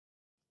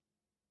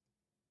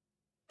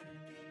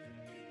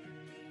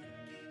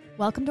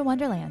Welcome to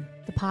Wonderland,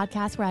 the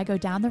podcast where I go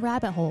down the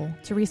rabbit hole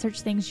to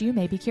research things you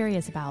may be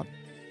curious about.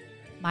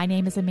 My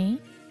name is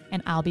Ami,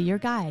 and I'll be your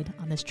guide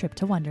on this trip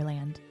to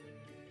Wonderland.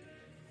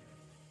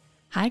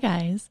 Hi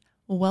guys,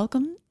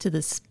 welcome to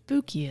the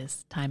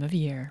spookiest time of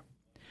year.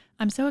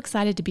 I'm so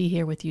excited to be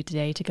here with you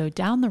today to go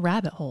down the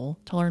rabbit hole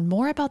to learn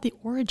more about the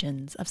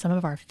origins of some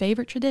of our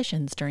favorite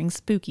traditions during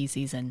spooky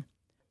season.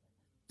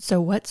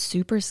 So what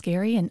super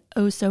scary and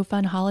oh so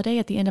fun holiday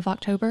at the end of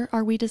October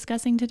are we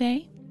discussing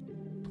today?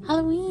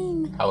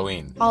 Halloween.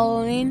 Halloween.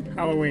 Halloween.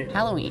 Halloween.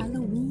 Halloween.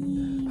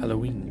 Halloween.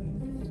 Halloween.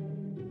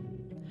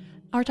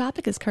 Our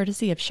topic is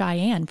courtesy of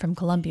Cheyenne from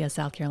Columbia,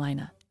 South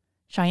Carolina.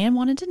 Cheyenne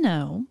wanted to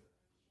know,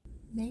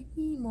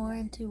 Maybe more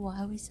into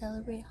why we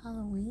celebrate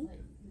Halloween?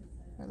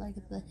 Or like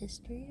the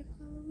history of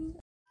Halloween?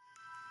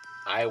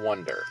 I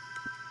wonder.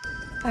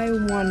 I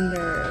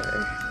wonder.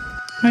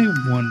 I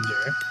wonder.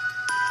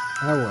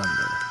 I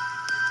wonder.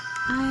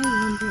 I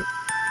wonder.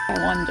 I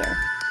wonder.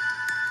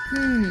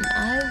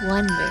 I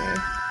wonder.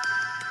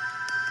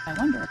 I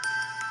wonder.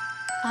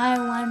 I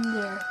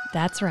wonder.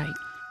 that's right,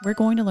 we're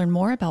going to learn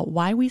more about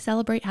why we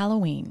celebrate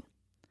Halloween.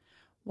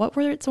 What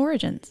were its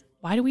origins?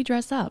 Why do we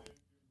dress up?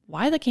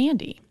 Why the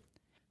candy?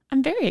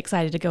 I'm very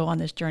excited to go on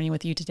this journey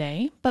with you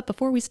today, but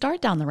before we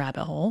start down the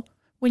rabbit hole,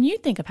 when you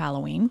think of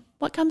Halloween,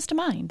 what comes to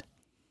mind?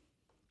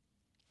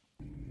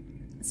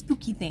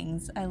 Spooky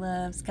things. I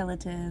love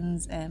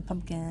skeletons and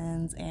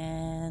pumpkins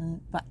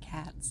and black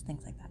cats,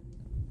 things like that.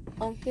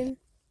 Pumpkin.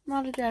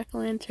 Not a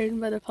jack-o'-lantern,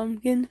 but a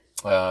pumpkin.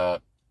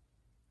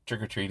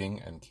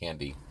 Trick-or-treating and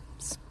candy.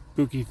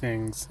 Spooky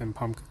things and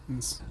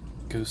pumpkins.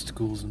 Ghost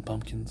schools and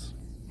pumpkins.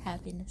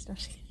 Happiness. No, I'm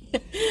just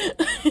kidding.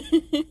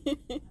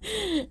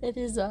 It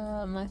is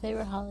my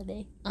favorite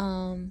holiday.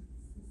 And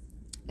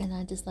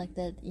I just like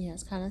that,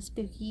 it's kind of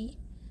spooky.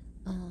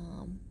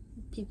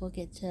 People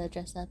get to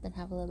dress up and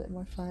have a little bit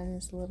more fun.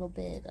 It's a little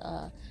bit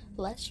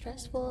less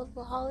stressful of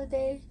a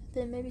holiday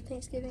than maybe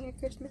Thanksgiving or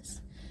Christmas.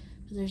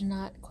 There's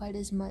not quite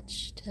as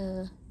much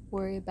to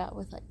worry about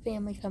with like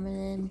family coming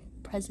in,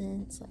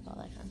 presents, like all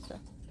that kind of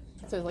stuff.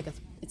 So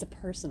it's a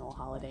personal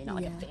holiday, not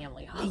like a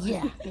family holiday.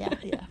 Yeah,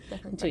 definitely.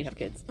 Until you have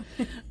kids.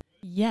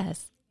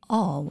 Yes,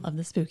 all of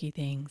the spooky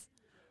things.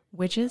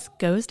 Witches,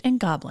 ghosts, and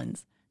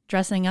goblins,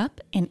 dressing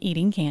up and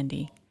eating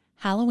candy.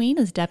 Halloween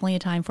is definitely a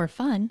time for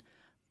fun,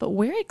 but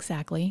where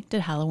exactly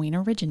did Halloween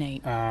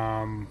originate?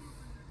 I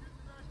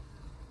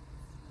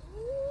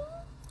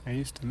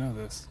used to know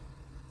this,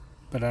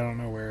 but I don't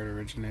know where it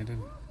originated.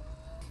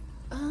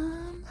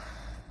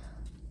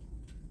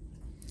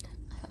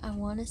 I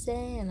want to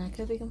say, and I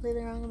could be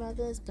completely wrong about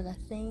this, but I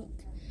think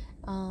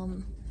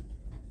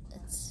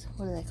it's,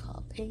 what do they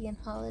call it, pagan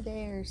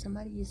holiday, or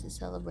somebody used to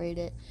celebrate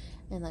it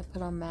and like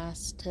put on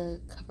masks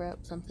to cover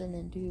up something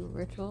and do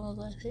rituals,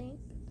 I think.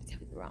 I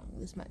could be wrong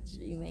this much.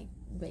 You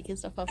making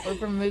stuff up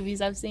from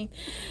movies I've seen.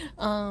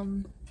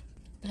 But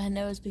I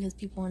know it's because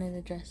people wanted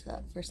to dress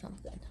up for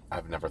something.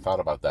 I've never thought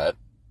about that.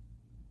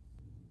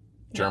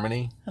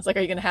 Germany? I was like,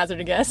 are you going to hazard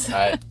a guess?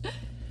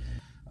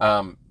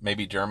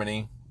 Maybe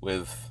Germany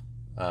with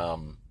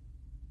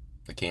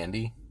the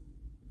candy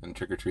and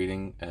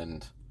trick-or-treating,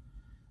 and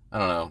I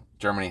don't know.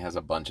 Germany has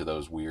a bunch of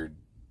those weird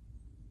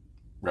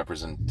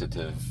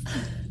representative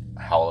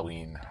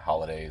Halloween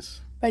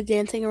holidays. By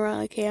dancing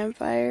around a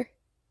campfire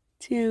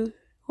to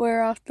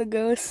wear off the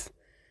ghosts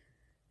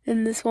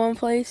in this one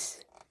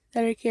place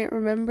that I can't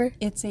remember.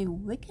 It's a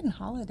Wiccan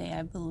holiday,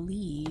 I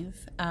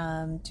believe,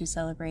 to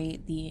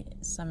celebrate the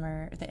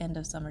end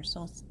of summer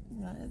solstice,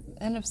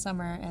 end of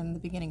summer and the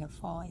beginning of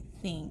fall, I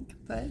think.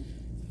 But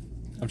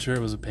I'm sure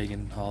it was a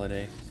pagan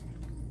holiday,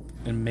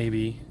 and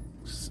maybe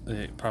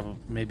it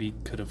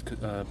could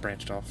have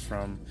branched off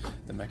from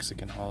the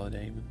Mexican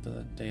holiday with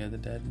the Day of the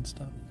Dead and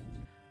stuff.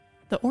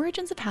 The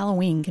origins of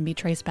Halloween can be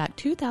traced back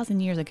 2,000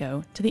 years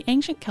ago to the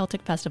ancient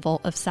Celtic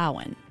festival of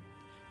Samhain,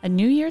 a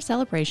New Year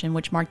celebration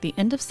which marked the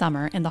end of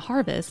summer and the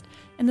harvest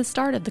and the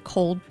start of the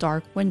cold,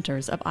 dark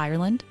winters of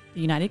Ireland,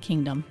 the United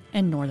Kingdom,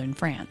 and northern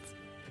France.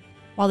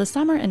 While the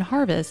summer and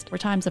harvest were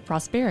times of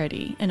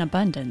prosperity and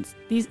abundance,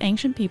 these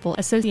ancient people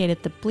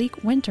associated the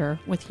bleak winter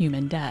with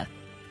human death.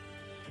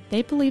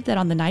 They believed that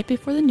on the night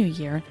before the new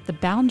year, the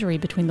boundary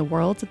between the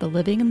worlds of the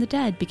living and the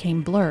dead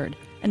became blurred,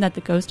 and that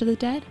the ghost of the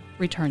dead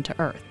returned to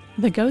Earth.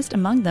 The ghosts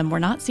among them were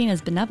not seen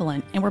as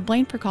benevolent and were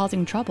blamed for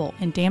causing trouble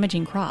and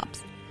damaging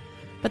crops.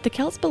 But the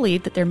Celts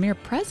believed that their mere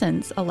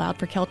presence allowed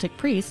for Celtic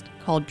priests,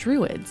 called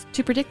Druids,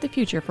 to predict the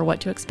future for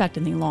what to expect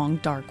in the long,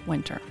 dark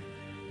winter.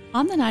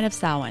 On the night of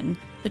Samhain,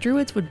 the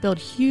Druids would build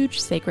huge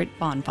sacred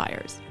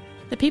bonfires.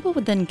 The people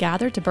would then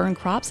gather to burn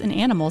crops and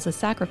animals as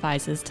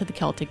sacrifices to the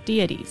Celtic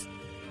deities.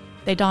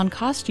 They donned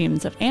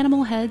costumes of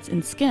animal heads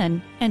and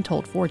skin and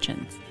told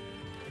fortunes.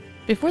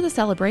 Before the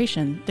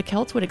celebration, the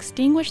Celts would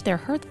extinguish their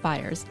hearth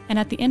fires, and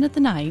at the end of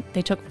the night,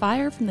 they took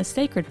fire from the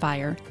sacred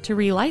fire to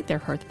relight their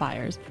hearth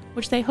fires,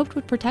 which they hoped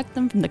would protect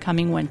them from the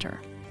coming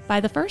winter. By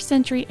the 1st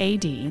century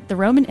AD, the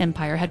Roman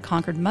Empire had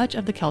conquered much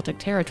of the Celtic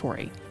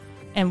territory,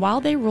 and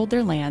while they ruled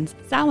their lands,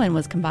 Samhain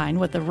was combined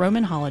with the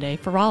Roman holiday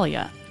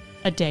Feralia,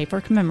 a day for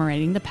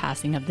commemorating the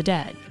passing of the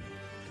dead.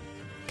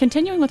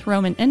 Continuing with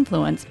Roman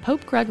influence,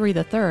 Pope Gregory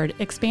III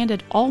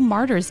expanded All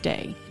Martyrs'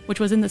 Day,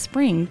 which was in the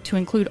spring, to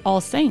include All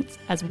Saints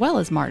as well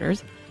as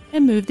martyrs,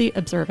 and moved the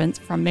observance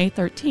from May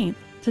 13th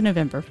to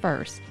November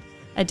 1st,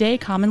 a day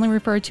commonly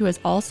referred to as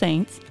All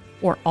Saints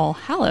or All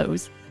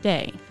Hallows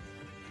Day.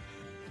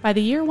 By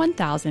the year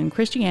 1000,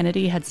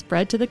 Christianity had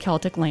spread to the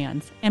Celtic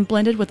lands and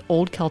blended with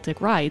old Celtic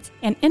rites,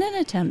 and in an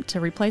attempt to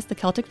replace the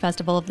Celtic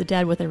Festival of the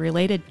Dead with a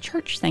related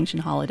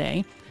church-sanctioned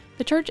holiday,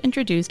 the church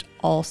introduced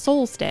All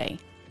Souls' Day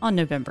on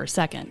November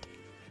 2nd.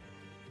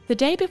 The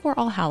day before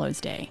All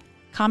Hallows' Day,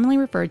 commonly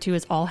referred to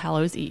as All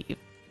Hallows' Eve,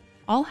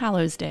 All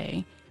Hallows'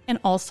 Day, and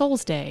All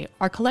Souls' Day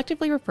are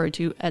collectively referred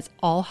to as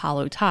All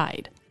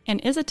Hallowtide, and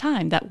is a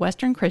time that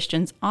Western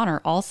Christians honor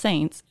all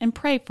saints and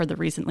pray for the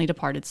recently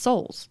departed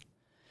souls.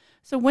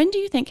 So when do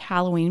you think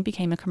Halloween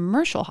became a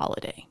commercial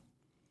holiday?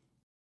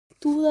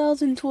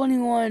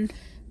 2021.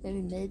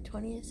 Maybe mid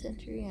 20th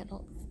century. I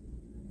don't.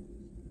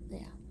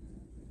 Yeah.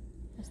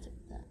 Let's stick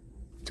with that.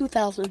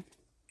 2000.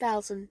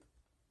 19.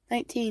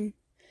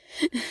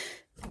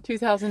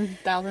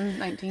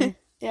 2019.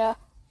 Yeah.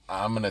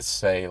 I'm gonna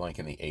say like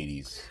in the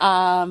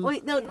 80s.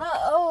 Wait, no.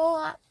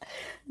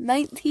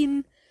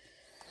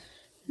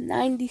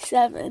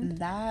 1997.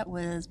 That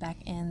was back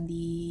in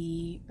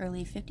the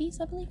early 50s,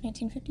 I believe,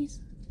 1950s.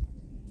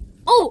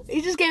 Oh,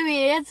 you just gave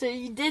me an answer.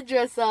 You did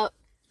dress up.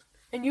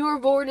 And you were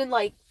born in,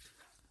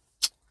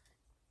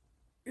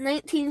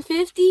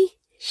 1950?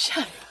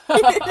 Shut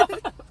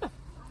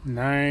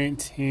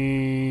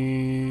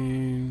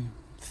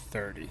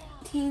 1930.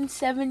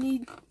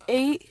 1978?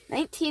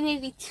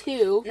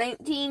 1982?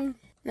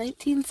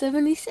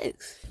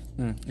 1976.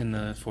 In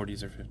the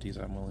 40s or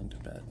 50s, I'm willing to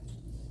bet.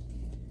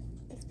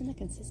 That's been a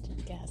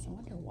consistent guess. I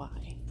wonder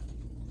why.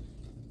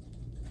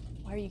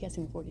 Why are you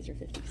guessing 40s or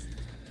 50s?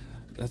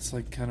 That's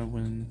like kind of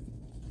when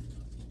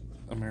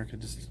America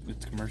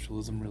its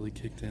commercialism really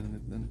kicked in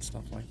and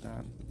stuff like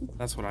that.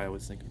 That's what I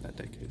always think of that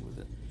decade with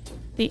it.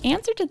 The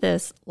answer to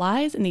this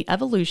lies in the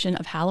evolution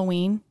of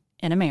Halloween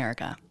in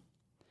America.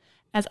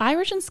 As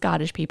Irish and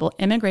Scottish people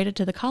immigrated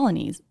to the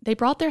colonies, they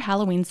brought their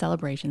Halloween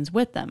celebrations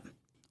with them.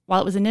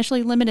 While it was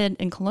initially limited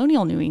in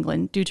colonial New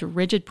England due to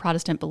rigid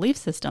Protestant belief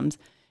systems,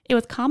 it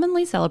was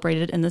commonly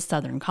celebrated in the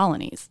southern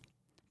colonies.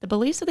 The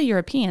beliefs of the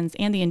Europeans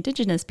and the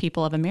indigenous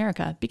people of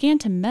America began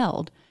to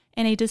meld,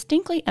 and a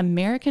distinctly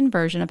American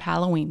version of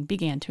Halloween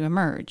began to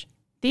emerge.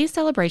 These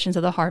celebrations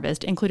of the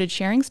harvest included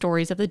sharing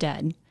stories of the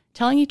dead,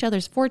 telling each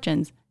other's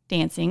fortunes,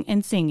 dancing,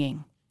 and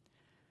singing.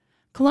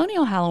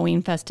 Colonial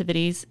Halloween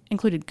festivities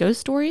included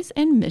ghost stories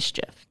and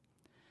mischief.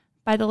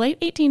 By the late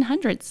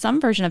 1800s,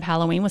 some version of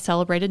Halloween was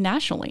celebrated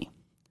nationally.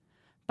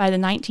 By the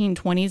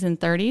 1920s and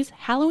 30s,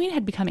 Halloween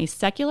had become a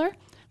secular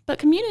but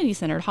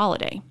community-centered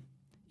holiday.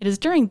 It is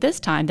during this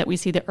time that we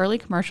see the early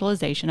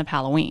commercialization of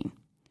Halloween.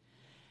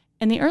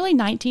 In the early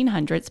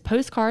 1900s,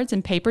 postcards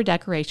and paper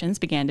decorations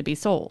began to be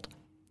sold.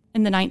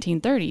 In the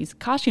 1930s,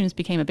 costumes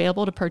became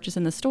available to purchase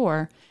in the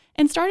store,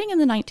 and starting in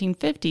the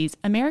 1950s,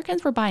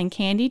 Americans were buying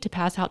candy to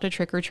pass out to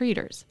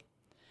trick-or-treaters.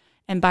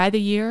 And by the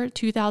year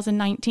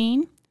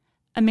 2019,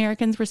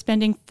 Americans were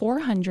spending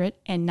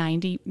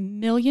 $490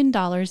 million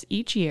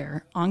each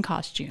year on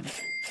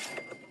costumes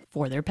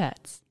for their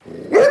pets.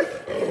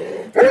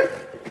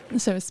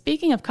 So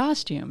speaking of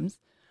costumes,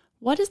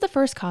 what is the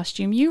first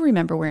costume you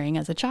remember wearing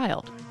as a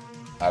child?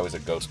 I was a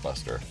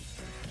Ghostbuster.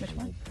 Which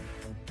one?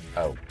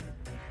 Oh,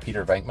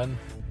 Peter Venkman?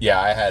 Yeah,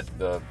 I had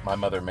my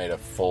mother made a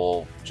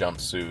full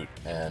jumpsuit,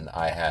 and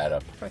I had a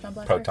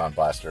proton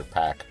blaster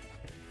pack.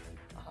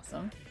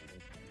 Awesome.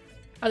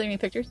 Are there any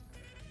pictures?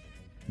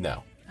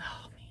 No.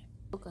 Oh, man.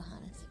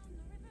 Pocahontas.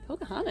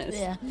 Pocahontas?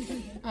 Yeah.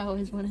 I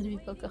always wanted to be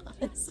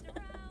Pocahontas.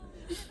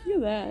 Look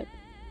at that.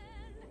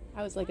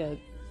 I was like a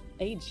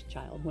age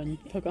child when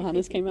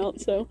Pocahontas came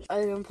out, so.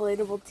 An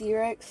inflatable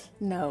T-Rex.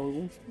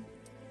 No.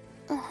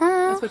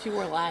 Uh-huh. That's what you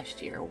wore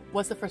last year.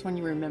 What's the first one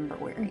you remember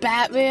wearing?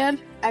 Batman.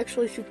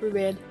 Actually,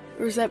 Superman.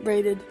 Or is that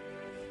braided?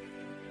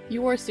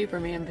 You wore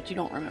Superman, but you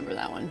don't remember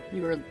that one.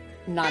 You were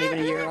not even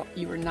a year.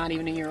 You were not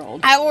even a year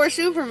old. I wore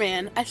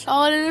Superman. I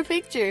saw it in a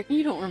picture.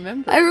 You don't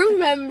remember. I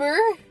remember.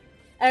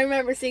 I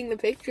remember seeing the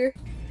picture.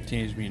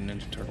 Teenage Mutant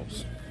Ninja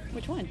Turtles.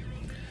 Which one?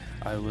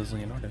 I was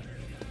Leonardo.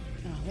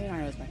 Oh,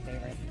 Leonardo was my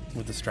favorite.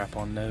 With the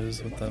strap-on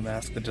nose, with the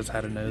mask that just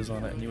had a nose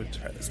on it, and you would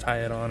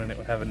tie it on, and it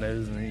would have a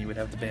nose, and then you would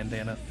have the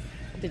bandana.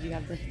 Did you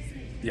have the?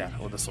 Yeah,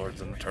 with the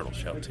swords and the turtle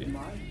shell too.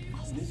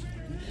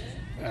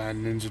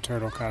 Ninja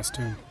Turtle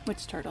costume.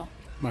 Which turtle?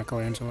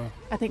 Michelangelo.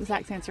 I think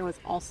Zach's answer was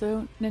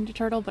also Ninja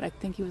Turtle, but I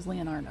think he was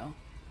Leonardo.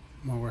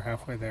 Well, we're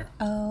halfway there.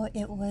 Oh,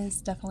 it was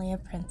definitely a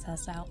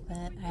princess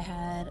outfit.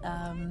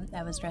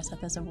 I was dressed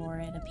up as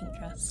Aurora in a pink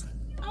dress.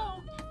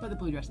 Oh, but the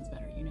blue dress is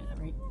better. You know that,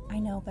 right? I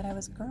know, but I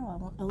was a girl. I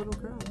want a little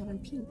girl. I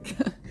wanted pink.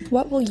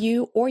 What will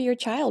you or your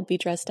child be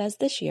dressed as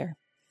this year?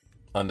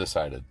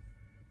 Undecided.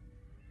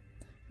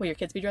 Will your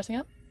kids be dressing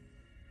up?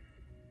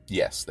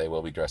 Yes, they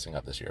will be dressing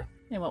up this year.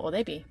 And what will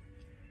they be?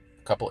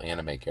 A couple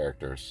anime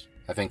characters.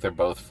 I think they're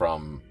both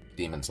from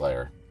Demon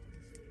Slayer.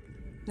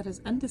 That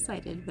is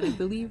undecided, but I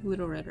believe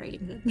Little Red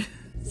Riding Hood.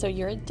 So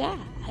you're a dad.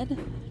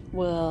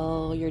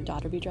 Will your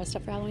daughter be dressed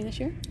up for Halloween this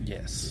year?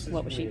 Yes.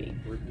 What will she be?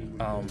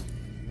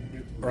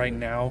 Right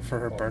now, for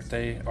her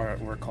birthday,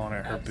 we're calling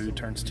it her Boo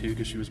Turns 2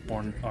 because she was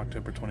born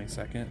October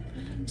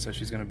 22nd. So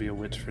she's going to be a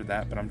witch for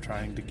that, but I'm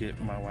trying to get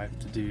my wife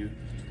to do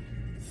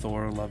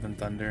Thor, Love and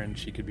Thunder, and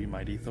she could be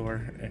Mighty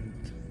Thor, and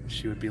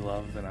she would be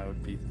Love, and I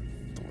would be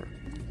Thor.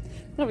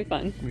 That'll be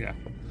fun. Yeah.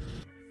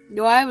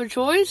 Do I have a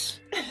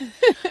choice?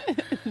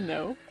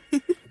 No.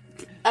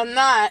 I'm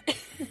not.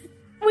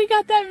 We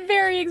got that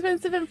very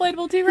expensive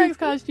inflatable T-Rex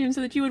costume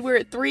so that you would wear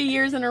it 3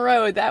 years in a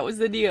row. That was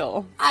the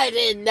deal. I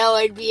didn't know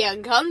I'd be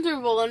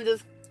uncomfortable and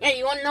just, hey,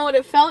 you want to know what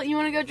it felt? You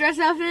want to go dress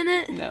up in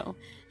it? No.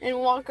 And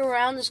walk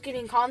around just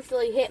getting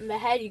constantly hit in the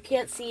head. You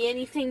can't see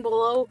anything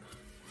below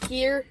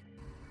here.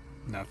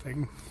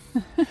 Nothing.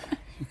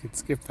 You could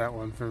skip that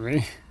one for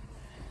me.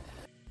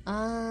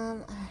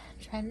 I'm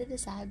trying to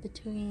decide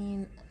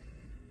between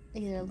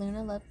either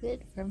Luna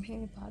Lovegood from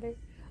Harry Potter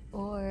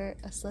or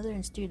a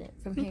Slytherin student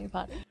from Harry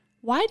Potter.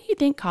 Why do you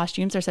think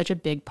costumes are such a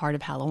big part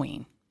of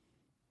Halloween?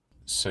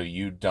 So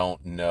you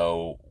don't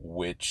know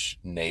which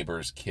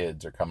neighbor's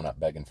kids are coming up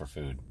begging for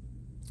food.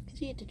 Because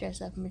you get to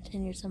dress up and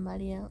pretend you're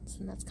somebody else,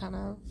 and that's kind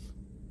of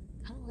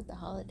what the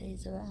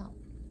holiday's about.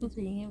 Is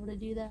being able to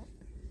do that.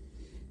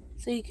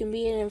 So you can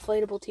be an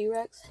inflatable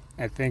T-Rex?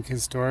 I think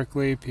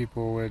historically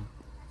people would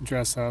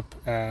dress up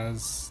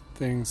as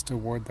things to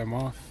ward them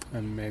off,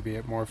 and maybe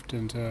it morphed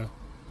into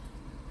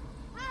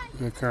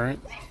the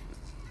current.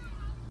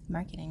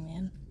 Marketing,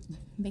 man.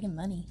 Making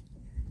money.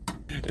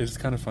 It's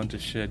kind of fun to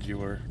shed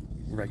your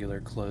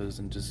regular clothes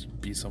and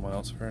just be someone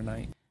else for a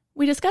night.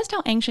 We discussed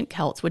how ancient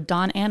Celts would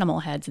don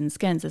animal heads and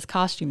skins as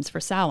costumes for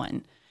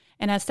Samhain.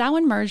 And as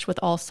Samhain merged with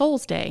All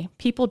Souls' Day,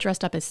 people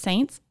dressed up as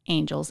saints,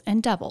 angels,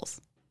 and devils.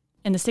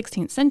 In the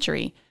 16th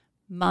century,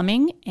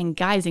 mumming and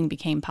guising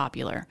became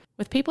popular,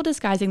 with people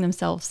disguising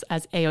themselves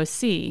as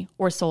AOC,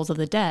 or souls of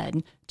the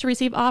dead, to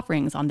receive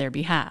offerings on their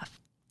behalf.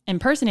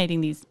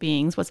 Impersonating these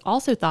beings was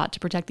also thought to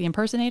protect the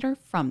impersonator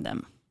from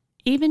them.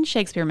 Even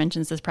Shakespeare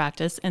mentions this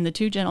practice in The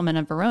Two Gentlemen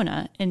of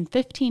Verona in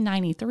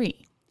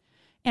 1593.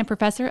 And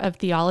Professor of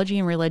Theology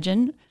and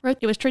Religion wrote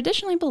it was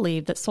traditionally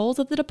believed that souls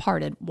of the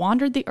departed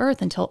wandered the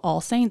earth until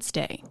All Saints'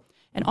 Day,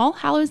 and All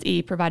Hallows'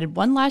 Eve provided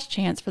one last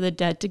chance for the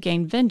dead to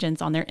gain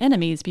vengeance on their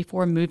enemies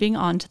before moving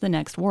on to the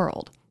next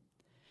world.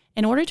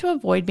 In order to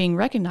avoid being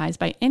recognized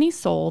by any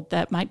soul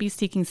that might be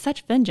seeking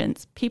such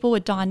vengeance, people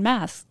would don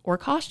masks or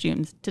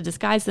costumes to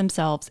disguise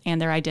themselves and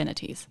their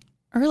identities.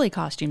 Early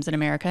costumes in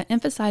America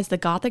emphasized the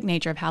Gothic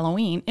nature of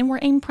Halloween and were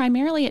aimed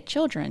primarily at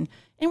children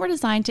and were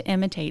designed to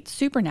imitate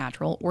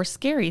supernatural or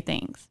scary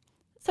things,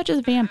 such as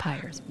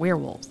vampires,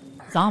 werewolves,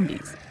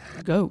 zombies,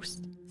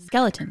 ghosts,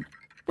 skeletons,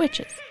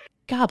 witches,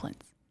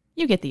 goblins.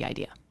 You get the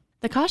idea.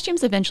 The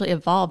costumes eventually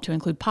evolved to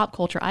include pop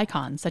culture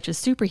icons such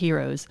as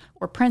superheroes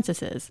or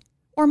princesses,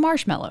 or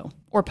Marshmallow,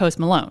 or Post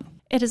Malone.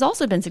 It has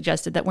also been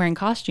suggested that wearing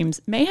costumes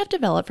may have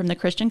developed from the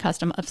Christian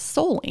custom of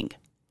souling,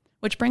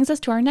 which brings us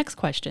to our next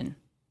question.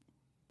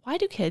 Why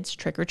do kids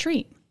trick or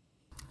treat?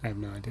 I have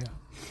no idea.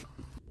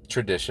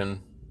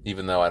 Tradition,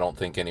 even though I don't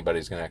think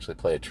anybody's going to actually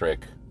play a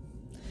trick.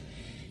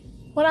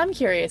 What I'm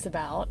curious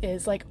about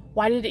is,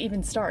 why did it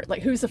even start?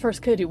 Who's the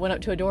first kid who went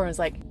up to a door and was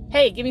like,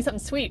 hey, give me something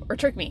sweet or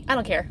trick me? I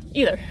don't care,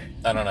 either.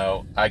 I don't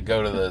know. I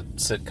go to the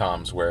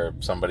sitcoms where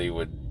somebody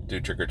would do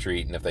trick or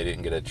treat, and if they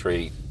didn't get a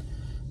treat,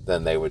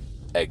 then they would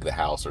egg the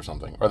house or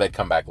something. Or they'd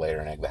come back later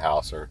and egg the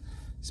house or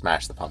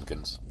smash the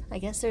pumpkins. I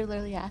guess they're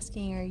literally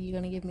asking, are you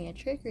going to give me a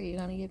trick or are you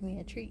going to give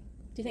me a treat?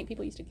 Do you think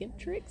people used to give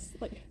tricks?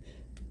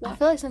 I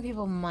feel like some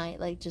people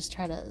might just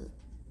try to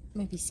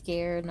maybe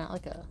scare,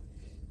 not a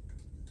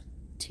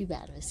too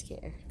bad of a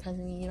scare, because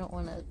you don't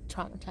want to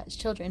traumatize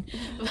children.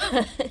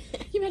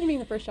 You imagine being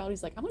the first child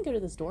who's like, I'm going to go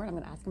to this door and I'm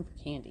going to ask them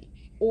for candy.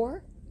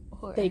 Or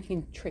they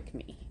can trick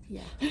me.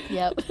 Yeah.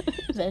 Yep.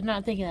 They're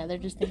not thinking that. They're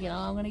just thinking, oh,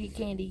 I'm going to get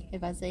candy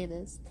if I say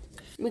this.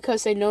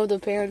 Because they know the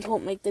parents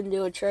won't make them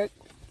do a trick.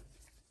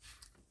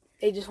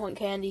 They just want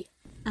candy.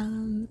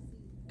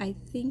 I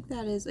think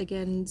that is,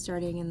 again,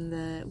 starting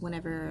in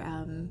whenever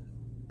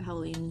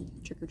Halloween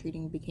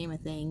trick-or-treating became a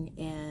thing,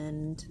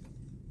 and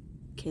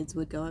kids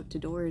would go up to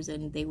doors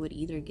and they would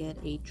either get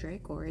a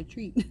trick or a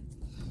treat.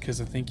 Because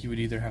I think you would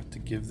either have to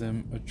give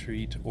them a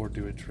treat or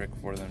do a trick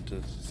for them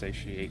to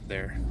satiate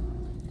their,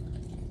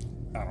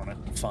 I don't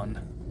know, fun.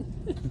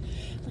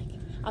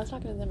 I was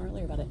talking to them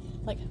earlier about it.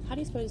 How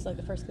do you suppose,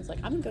 the first kid's I'm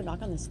going to go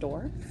knock on this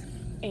door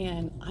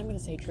and I'm going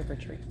to say trick or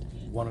treat?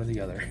 One or the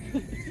other.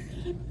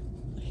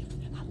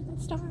 How did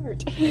that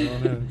start? I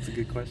don't know. It's a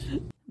good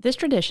question. This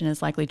tradition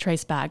is likely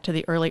traced back to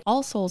the early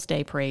All Souls'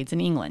 Day parades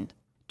in England.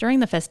 During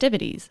the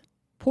festivities,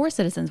 poor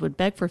citizens would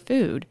beg for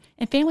food,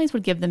 and families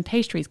would give them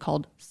pastries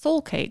called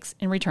soul cakes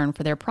in return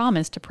for their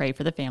promise to pray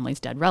for the family's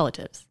dead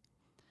relatives.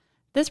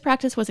 This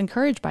practice was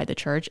encouraged by the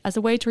church as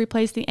a way to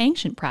replace the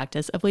ancient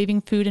practice of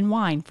leaving food and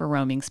wine for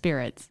roaming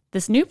spirits.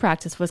 This new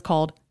practice was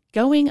called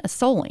going a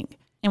souling,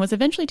 and was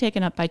eventually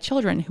taken up by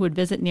children who would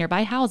visit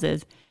nearby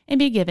houses and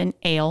be given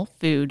ale,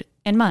 food,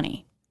 and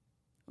money.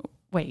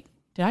 Wait,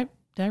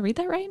 Did I read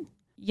that right?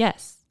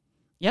 Yes.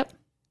 Yep.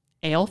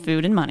 Ale,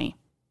 food, and money.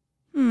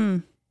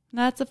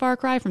 That's a far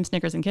cry from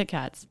Snickers and Kit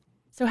Kats.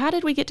 So how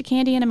did we get to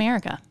candy in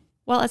America?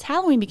 Well, as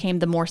Halloween became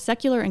the more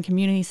secular and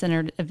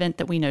community-centered event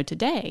that we know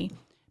today,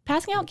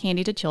 passing out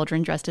candy to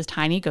children dressed as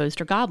tiny ghosts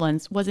or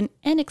goblins was an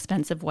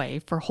inexpensive way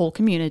for whole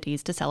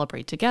communities to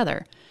celebrate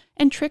together,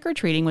 and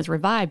trick-or-treating was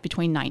revived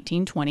between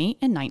 1920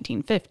 and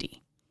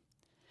 1950.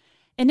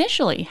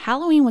 Initially,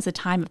 Halloween was a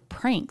time of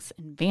pranks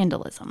and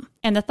vandalism,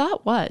 and the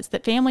thought was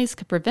that families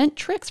could prevent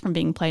tricks from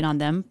being played on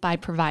them by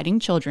providing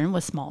children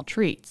with small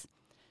treats.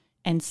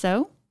 And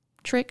so,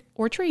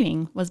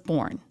 trick-or-treating was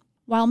born.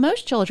 While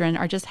most children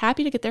are just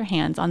happy to get their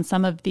hands on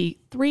some of the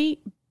 $3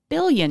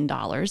 billion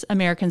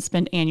Americans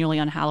spend annually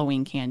on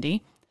Halloween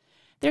candy,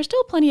 there's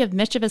still plenty of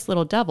mischievous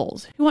little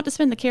devils who want to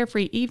spend the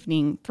carefree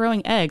evening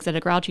throwing eggs at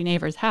a grouchy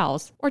neighbor's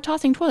house or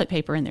tossing toilet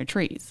paper in their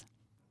trees.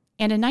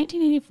 And in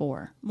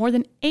 1984, more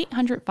than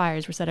 800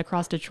 fires were set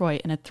across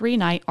Detroit in a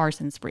 3-night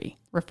arson spree,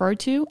 referred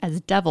to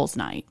as Devil's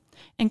Night,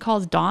 and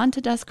caused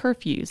dawn-to-dusk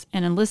curfews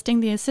and enlisting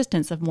the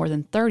assistance of more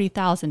than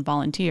 30,000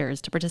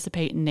 volunteers to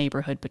participate in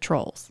neighborhood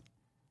patrols.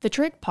 The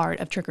trick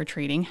part of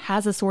trick-or-treating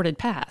has a sordid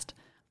past,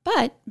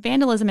 but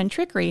vandalism and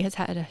trickery has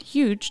had a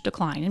huge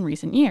decline in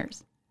recent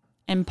years,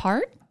 in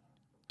part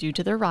due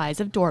to the rise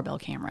of doorbell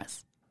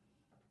cameras.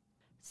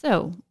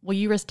 So, will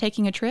you risk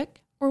taking a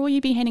trick, or will you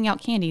be handing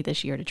out candy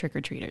this year to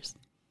trick-or-treaters?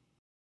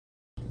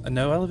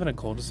 No, I live in a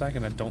cul-de-sac,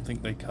 and I don't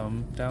think they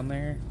come down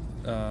there.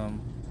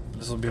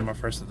 This will be my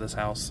first at this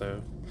house,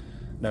 so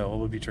no, it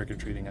will be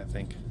trick-or-treating, I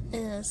think.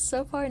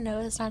 So far,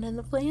 no, it's not in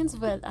the plans,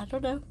 but I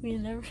don't know. You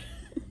never...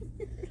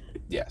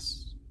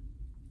 Yes.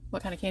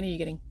 What kind of candy are you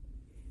getting?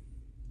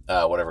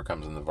 Whatever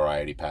comes in the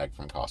variety pack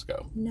from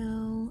Costco.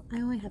 No, I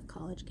only have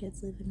college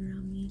kids living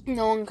around me.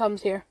 No one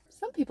comes here.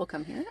 Some people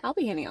come here. I'll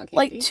be handing out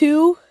candy. Like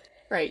 2?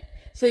 Right.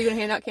 So you're going to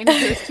hand out candy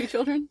to those 2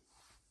 children?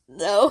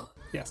 No.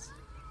 Yes.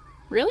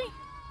 Really?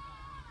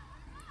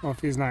 Well, if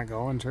he's not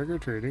going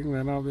trick-or-treating,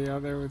 then I'll be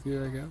out there with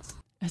you, I guess.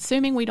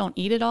 Assuming we don't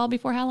eat it all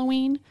before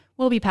Halloween,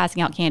 we'll be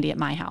passing out candy at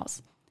my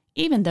house,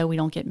 even though we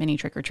don't get many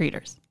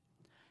trick-or-treaters.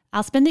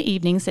 I'll spend the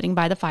evening sitting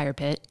by the fire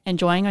pit,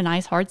 enjoying a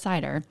nice hard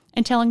cider,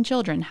 and telling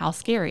children how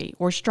scary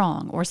or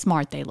strong or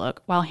smart they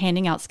look while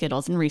handing out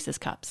Skittles and Reese's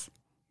Cups.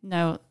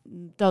 No,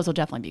 those will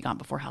definitely be gone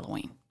before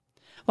Halloween.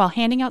 While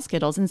handing out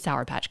Skittles and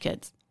Sour Patch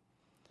Kids.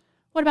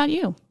 What about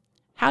you?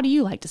 How do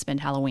you like to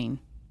spend Halloween?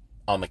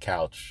 On the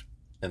couch,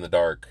 in the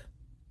dark,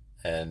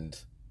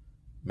 and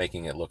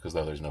making it look as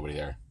though there's nobody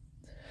there.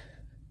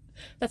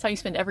 That's how you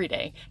spend every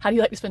day. How do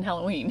you like to spend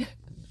Halloween?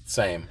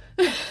 Same.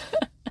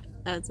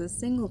 As a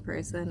single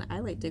person, I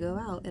like to go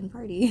out and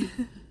party.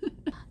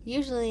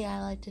 Usually, I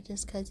like to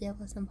just cozy up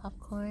with some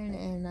popcorn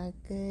and a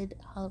good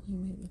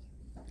Halloween movie.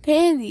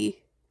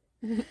 Candy.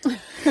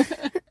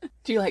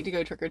 Do you like to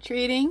go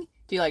trick-or-treating?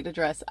 Do you like to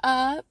dress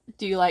up?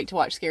 Do you like to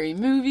watch scary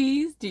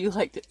movies? Do you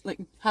like to,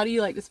 how do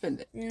you like to spend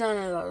it? None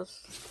of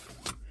those.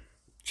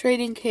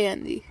 Trading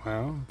candy.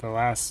 Well, the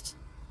last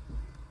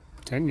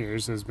 10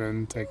 years has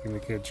been taking the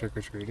kid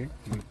trick-or-treating.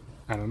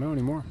 I don't know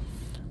anymore.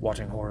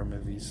 Watching horror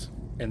movies.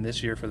 And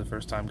this year, for the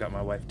first time, got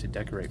my wife to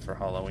decorate for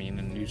Halloween,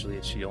 and usually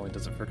she only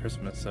does it for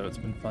Christmas, so it's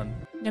been fun.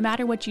 No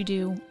matter what you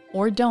do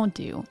or don't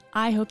do,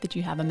 I hope that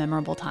you have a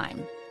memorable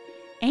time.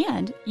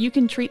 And you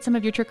can treat some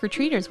of your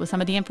trick-or-treaters with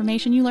some of the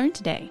information you learned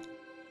today.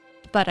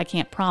 But I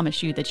can't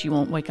promise you that you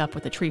won't wake up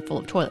with a tree full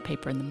of toilet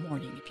paper in the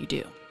morning if you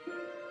do.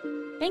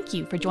 Thank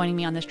you for joining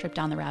me on this trip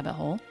down the rabbit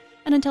hole.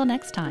 And until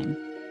next time,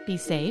 be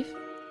safe,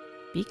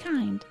 be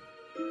kind,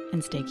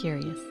 and stay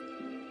curious.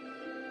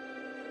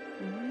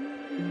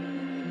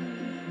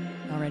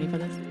 Y'all ready for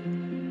this?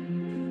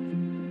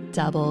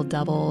 Double,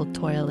 double,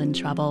 toil and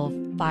trouble,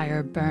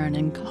 fire burn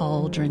and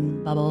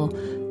cauldron bubble,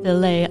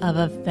 fillet of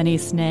a fenny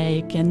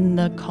snake in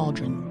the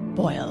cauldron,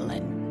 boil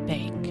and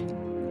bake.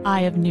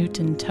 Eye of newt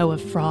and toe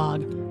of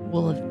frog,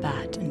 wool of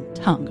bat and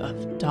tongue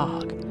of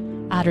dog,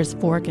 adder's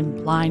fork and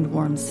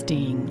blindworm's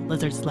sting,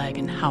 lizard's leg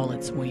and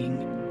howlet's wing.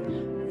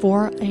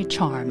 For a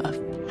charm of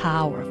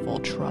powerful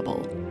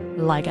trouble,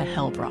 like a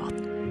hell broth,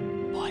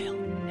 boil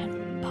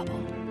and bubble.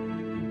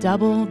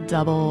 Double,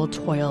 double,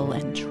 toil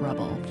and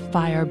trouble,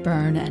 fire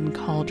burn and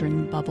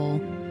cauldron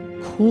bubble,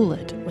 cool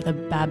it with a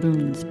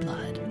baboon's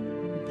blood.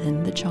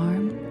 Then the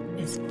charm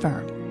is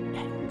firm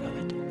and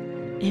good.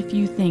 If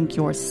you think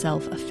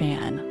yourself a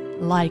fan,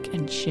 like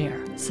and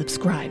share,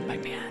 subscribe, my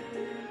man.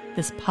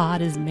 This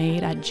pod is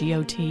made at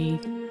GOT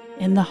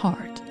in the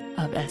heart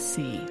of SC,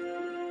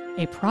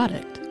 a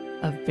product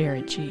of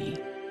Barrett G,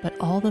 but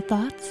all the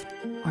thoughts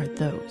are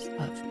those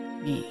of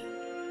me.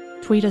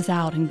 Tweet us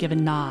out and give a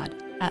nod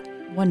at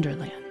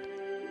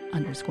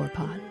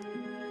Wonderland_pod.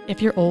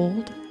 If you're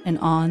old and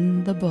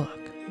on the book,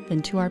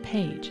 then to our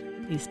page,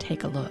 please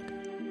take a look.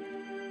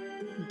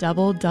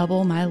 Double,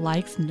 double my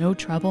likes, no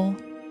trouble.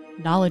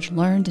 Knowledge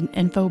learned in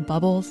info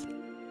bubbles.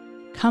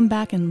 Come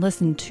back and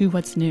listen to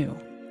what's new.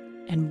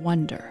 And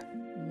wonder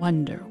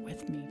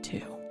with me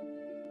too.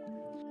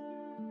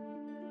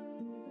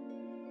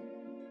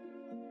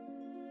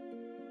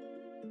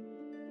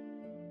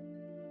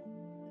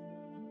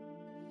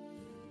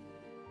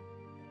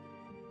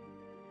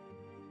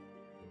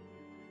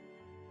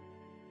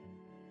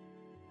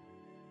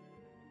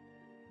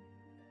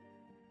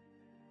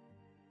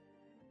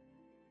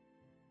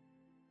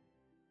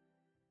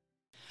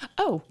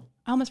 Oh,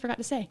 I almost forgot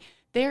to say,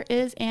 there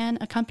is an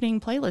accompanying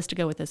playlist to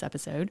go with this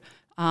episode.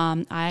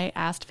 I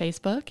asked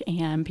Facebook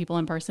and people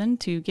in person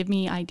to give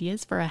me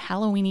ideas for a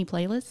Halloweeny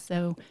playlist,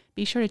 so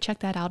be sure to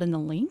check that out in the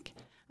link,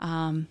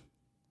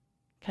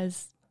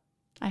 because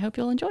I hope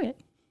you'll enjoy it.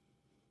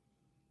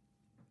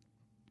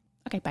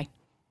 Okay, bye.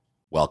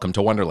 Welcome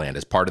to Wonderland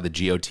is part of the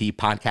GOT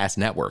Podcast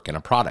Network and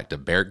a product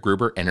of Barrett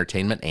Gruber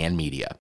Entertainment and Media.